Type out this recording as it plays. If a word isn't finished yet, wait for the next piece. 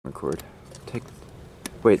record.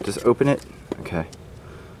 Wait, just open it. Okay.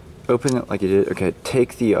 Open it like you did. Okay,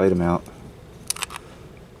 take the item out.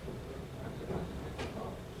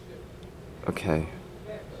 Okay.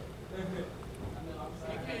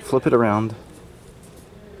 Flip it around.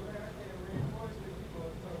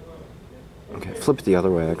 Okay, flip it the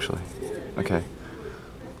other way actually. Okay.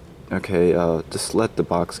 Okay, just let the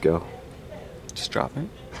box go. Just drop it?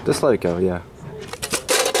 Just let it go, yeah.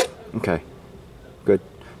 Okay. Good.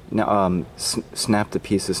 Now, snap the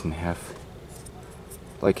pieces in half.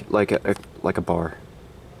 Like a bar.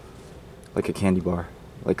 Like a candy bar.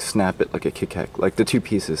 Like snap it like a Kit Kat. Like the two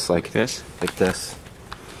pieces, like this? Like this.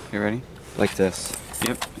 You ready? Like this.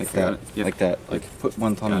 Yep. Like that. Yep. Like that. Like put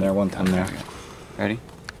one thumb there, one thumb there. Ready?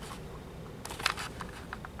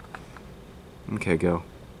 Okay, go.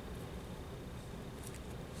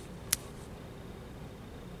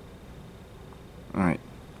 Alright.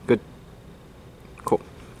 Good. Cool.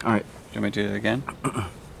 Alright. Do you want me to do it again?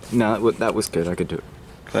 No, that was good. I could do it.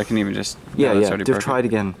 Because I can even just... Yeah, no, yeah. already Just perfect. try it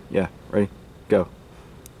again. Yeah. Ready? Go.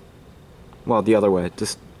 Well, the other way.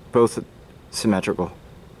 Just both symmetrical.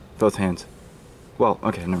 Both hands. Well,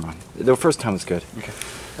 okay, never mind. The first time was good. Okay.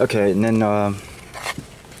 Okay, and then,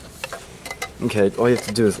 okay, all you have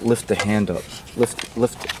to do is lift the hand up.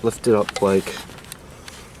 Lift it up like...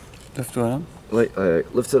 Lift what up?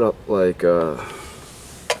 Lift it up like,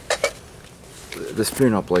 the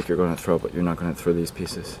spoon up like you're going to throw, but you're not going to throw these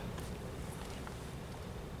pieces.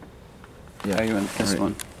 Yeah. Oh, you want this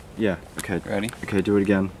one? Yeah, okay. Ready? Okay, do it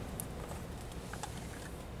again.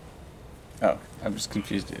 Oh, I'm just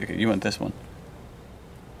confused. Okay, you want this one?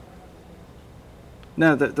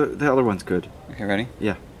 No, the other one's good. Okay, ready?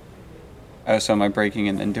 Yeah. Oh, so am I breaking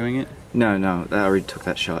and then doing it? No, I already took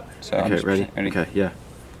that shot. So I'm okay, just ready? Okay, yeah.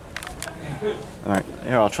 Alright,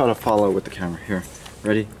 here, I'll try to follow with the camera. Here,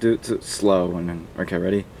 ready? Do it slow and then, okay,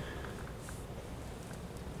 ready?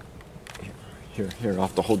 Here, I'll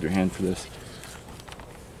have to hold your hand for this.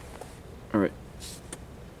 Alright.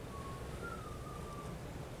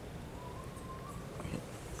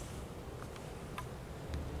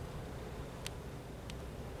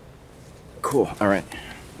 Cool, alright.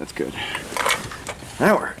 That's good.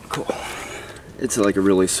 That worked, cool. It's like a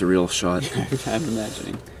really surreal shot. I'm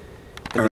imagining.